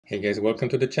Hey guys, welcome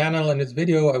to the channel. In this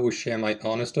video, I will share my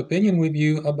honest opinion with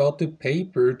you about the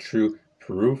Papertrue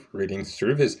proofreading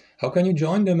service. How can you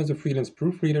join them as a freelance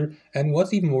proofreader? And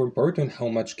what's even more important, how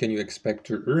much can you expect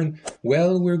to earn?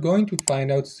 Well, we're going to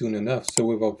find out soon enough. So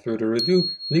without further ado,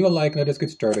 leave a like and let us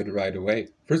get started right away.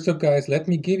 First up guys, let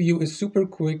me give you a super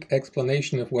quick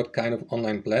explanation of what kind of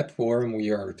online platform we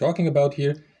are talking about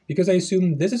here, because I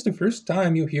assume this is the first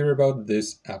time you hear about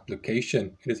this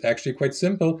application. It is actually quite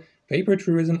simple.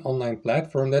 Papertrue is an online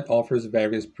platform that offers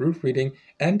various proofreading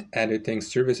and editing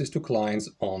services to clients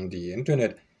on the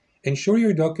internet. Ensure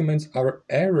your documents are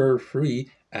error-free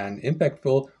and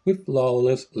impactful with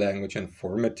flawless language and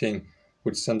formatting.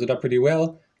 Which sums it up pretty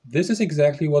well. This is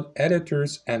exactly what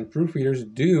editors and proofreaders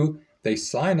do. They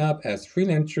sign up as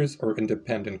freelancers or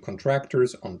independent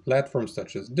contractors on platforms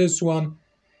such as this one.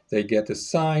 They get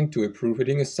assigned to a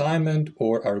proofreading assignment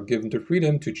or are given the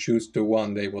freedom to choose the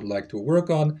one they would like to work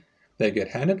on. They get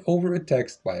handed over a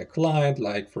text by a client,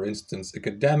 like for instance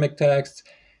academic texts,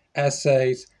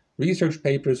 essays, research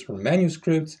papers or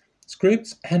manuscripts,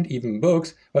 scripts and even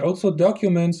books, but also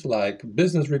documents like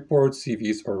business reports,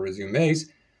 CVs or resumes.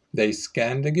 They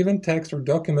scan the given text or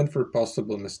document for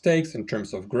possible mistakes in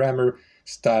terms of grammar,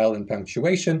 style and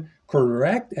punctuation,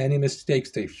 correct any mistakes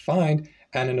they find,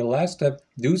 and in the last step,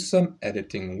 do some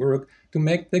editing work to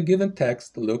make the given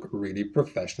text look really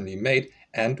professionally made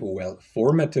and well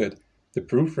formatted. The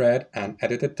proofread and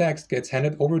edited text gets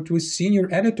handed over to a senior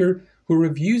editor who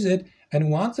reviews it,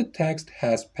 and once the text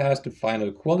has passed the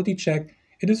final quality check,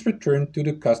 it is returned to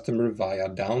the customer via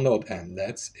download, and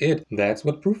that's it. That's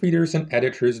what proofreaders and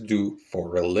editors do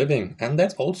for a living. And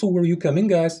that's also where you come in,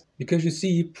 guys, because you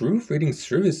see, proofreading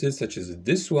services such as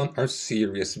this one are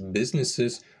serious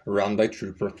businesses run by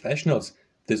true professionals.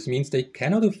 This means they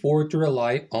cannot afford to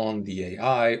rely on the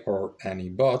AI or any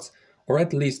bots, or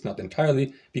at least not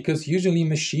entirely, because usually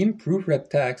machine proofread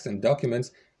text and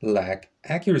documents lack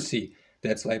accuracy.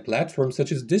 That's why platforms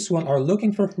such as this one are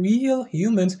looking for real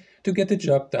humans to get the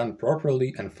job done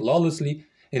properly and flawlessly,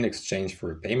 in exchange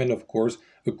for payment, of course.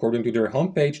 According to their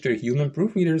homepage, their human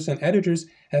proofreaders and editors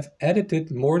have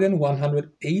edited more than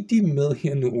 180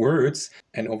 million words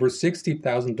and over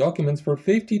 60,000 documents for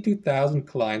 52,000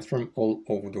 clients from all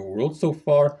over the world so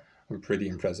far. Pretty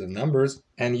impressive numbers.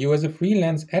 And you as a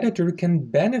freelance editor can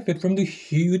benefit from the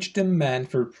huge demand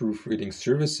for proofreading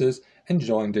services and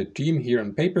join the team here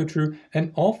on Papertrue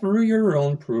and offer your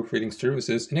own proofreading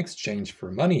services in exchange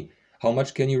for money. How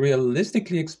much can you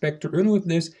realistically expect to earn with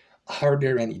this? Are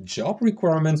there any job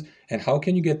requirements? And how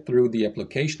can you get through the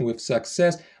application with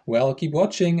success? Well, keep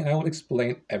watching. I will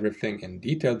explain everything in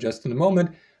detail just in a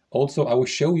moment. Also, I will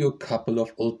show you a couple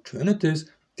of alternatives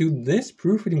to this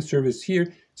proofreading service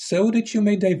here, so that you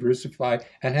may diversify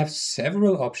and have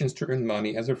several options to earn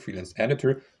money as a freelance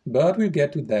editor, but we'll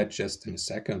get to that just in a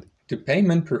second. The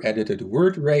payment per edited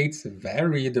word rates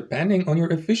vary depending on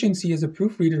your efficiency as a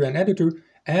proofreader and editor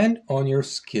and on your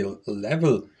skill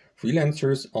level.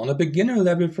 Freelancers on a beginner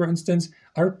level, for instance,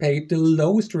 are paid the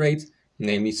lowest rates,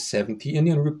 namely 70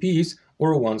 Indian rupees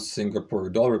or 1 Singapore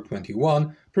dollar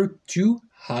 21 per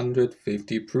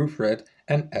 250 proofread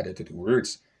and edited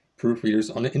words.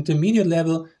 Proofreaders on the intermediate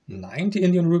level, 90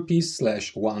 Indian rupees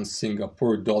 / 1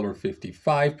 Singapore dollar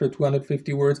 55 per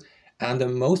 250 words, and the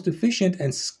most efficient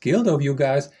and skilled of you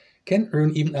guys can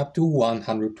earn even up to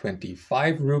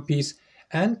 125 rupees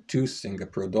and 2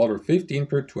 Singapore dollar 15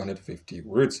 per 250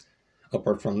 words.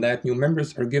 Apart from that, new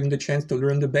members are given the chance to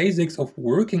learn the basics of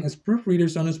working as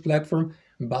proofreaders on this platform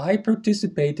by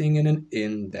participating in an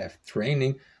in-depth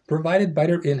training provided by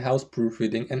their in-house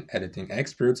proofreading and editing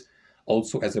experts.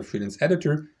 Also, as a freelance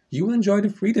editor, you will enjoy the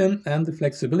freedom and the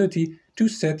flexibility to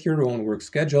set your own work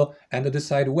schedule and to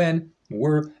decide when,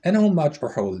 where, and how much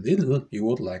or how little you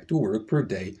would like to work per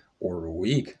day or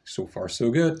week. So far,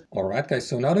 so good. Alright guys,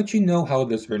 so now that you know how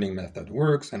this earning method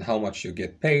works and how much you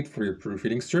get paid for your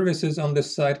proofreading services on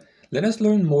this site, let us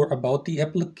learn more about the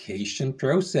application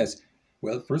process.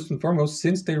 Well, first and foremost,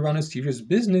 since they run a serious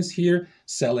business here,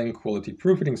 selling quality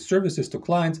proofreading services to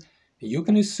clients, you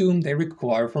can assume they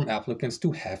require from applicants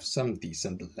to have some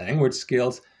decent language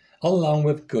skills, along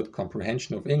with good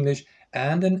comprehension of English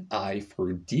and an eye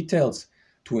for details.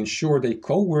 To ensure they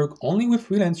co-work only with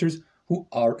freelancers who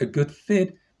are a good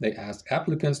fit, they ask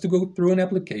applicants to go through an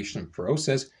application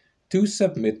process, to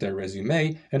submit their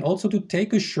resume, and also to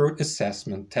take a short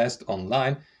assessment test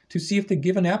online to see if the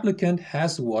given applicant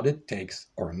has what it takes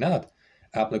or not.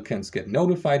 Applicants get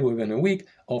notified within a week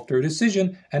of their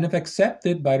decision, and if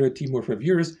accepted by their team of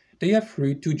reviewers, they are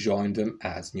free to join them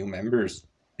as new members.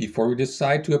 Before you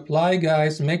decide to apply,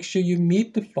 guys, make sure you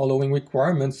meet the following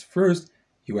requirements. First,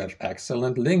 you have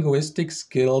excellent linguistic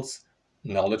skills,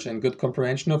 knowledge and good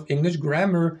comprehension of English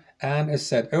grammar, and as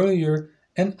said earlier,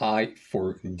 an eye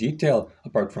for detail.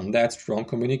 Apart from that, strong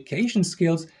communication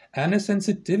skills and a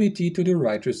sensitivity to the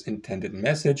writer's intended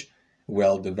message,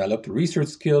 well-developed research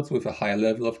skills with a high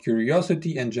level of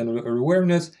curiosity and general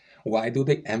awareness. Why do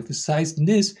they emphasize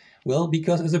this? Well,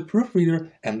 because as a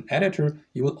proofreader and editor,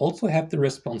 you will also have the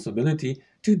responsibility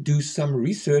to do some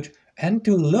research and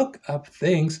to look up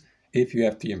things if you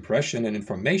have the impression and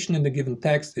information in the given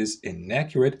text is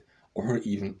inaccurate or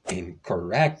even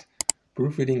incorrect.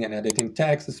 Proofreading and editing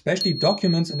text, especially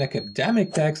documents and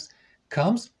academic text,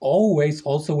 comes always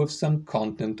also with some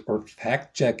content or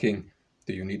fact-checking.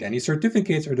 Do you need any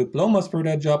certificates or diplomas for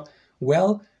that job?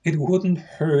 Well, it wouldn't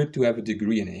hurt to have a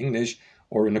degree in English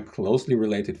or in a closely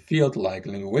related field like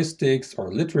linguistics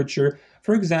or literature,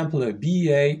 for example a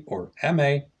BA or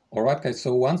MA. Alright guys,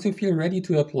 so once you feel ready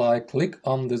to apply, click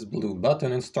on this blue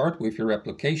button and start with your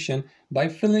application by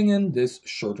filling in this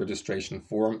short registration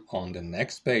form on the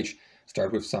next page.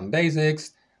 Start with some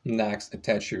basics, next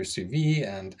attach your CV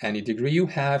and any degree you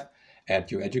have, add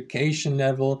your education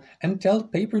level, and tell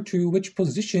Papertrue which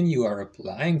position you are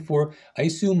applying for. I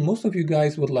assume most of you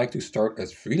guys would like to start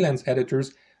as freelance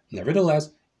editors. Nevertheless,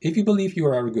 if you believe you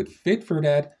are a good fit for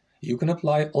that, you can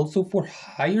apply also for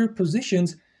higher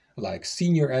positions like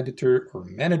senior editor or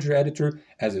manager editor.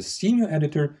 As a senior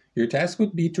editor, your task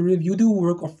would be to review the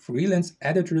work of freelance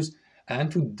editors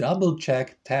and to double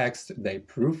check text they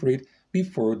proofread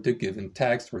before the given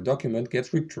text or document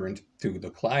gets returned to the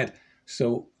client.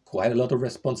 So quite a lot of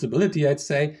responsibility, I'd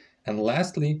say. And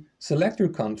lastly, select your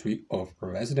country of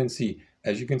residency.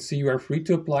 As you can see, you are free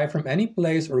to apply from any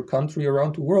place or country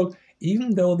around the world,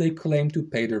 even though they claim to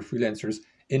pay their freelancers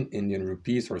in Indian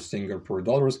rupees or Singapore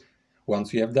dollars.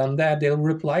 Once you have done that, they'll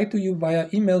reply to you via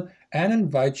email and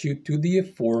invite you to the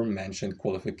aforementioned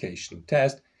qualification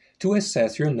test to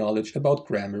assess your knowledge about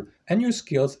grammar and your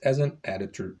skills as an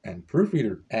editor and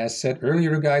proofreader. As said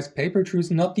earlier guys, Papertrue is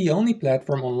not the only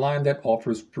platform online that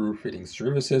offers proofreading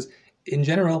services. In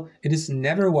general, it is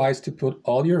never wise to put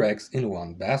all your eggs in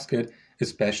one basket,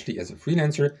 especially as a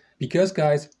freelancer, because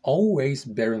guys, always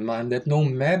bear in mind that no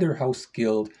matter how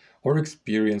skilled or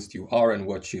experienced you are in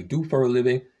what you do for a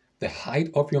living, the height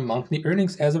of your monthly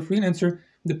earnings as a freelancer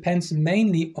depends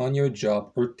mainly on your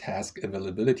job or task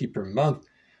availability per month.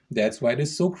 That's why it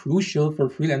is so crucial for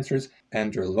freelancers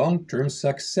and their long-term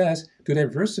success to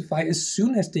diversify as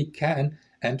soon as they can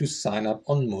and to sign up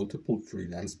on multiple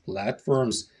freelance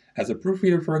platforms. As a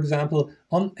proofreader, for example,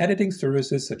 on editing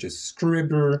services such as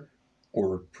Scribbr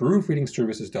or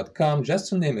proofreadingservices.com, just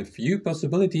to name a few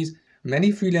possibilities,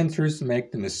 many freelancers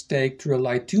make the mistake to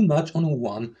rely too much on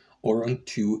one or on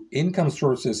two income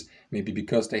sources, maybe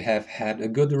because they have had a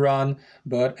good run,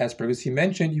 but as previously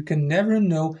mentioned, you can never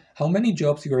know how many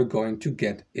jobs you are going to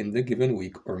get in the given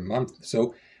week or month.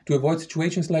 So to avoid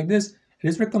situations like this, it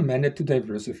is recommended to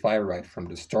diversify right from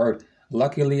the start.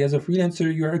 Luckily, as a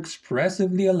freelancer, you are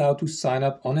expressively allowed to sign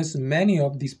up on as many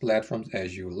of these platforms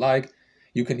as you like.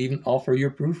 You can even offer your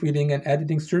proofreading and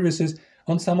editing services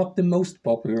on some of the most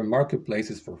popular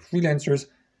marketplaces for freelancers,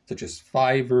 such as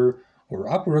Fiverr or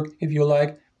Upwork if you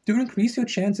like, to increase your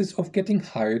chances of getting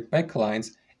hired by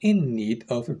clients in need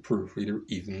of a proofreader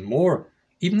even more,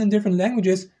 even in different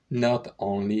languages, not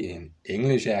only in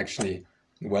English actually.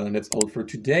 Well, and that's all for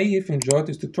today. If you enjoyed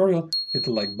this tutorial, hit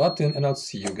the like button and I'll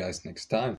see you guys next time.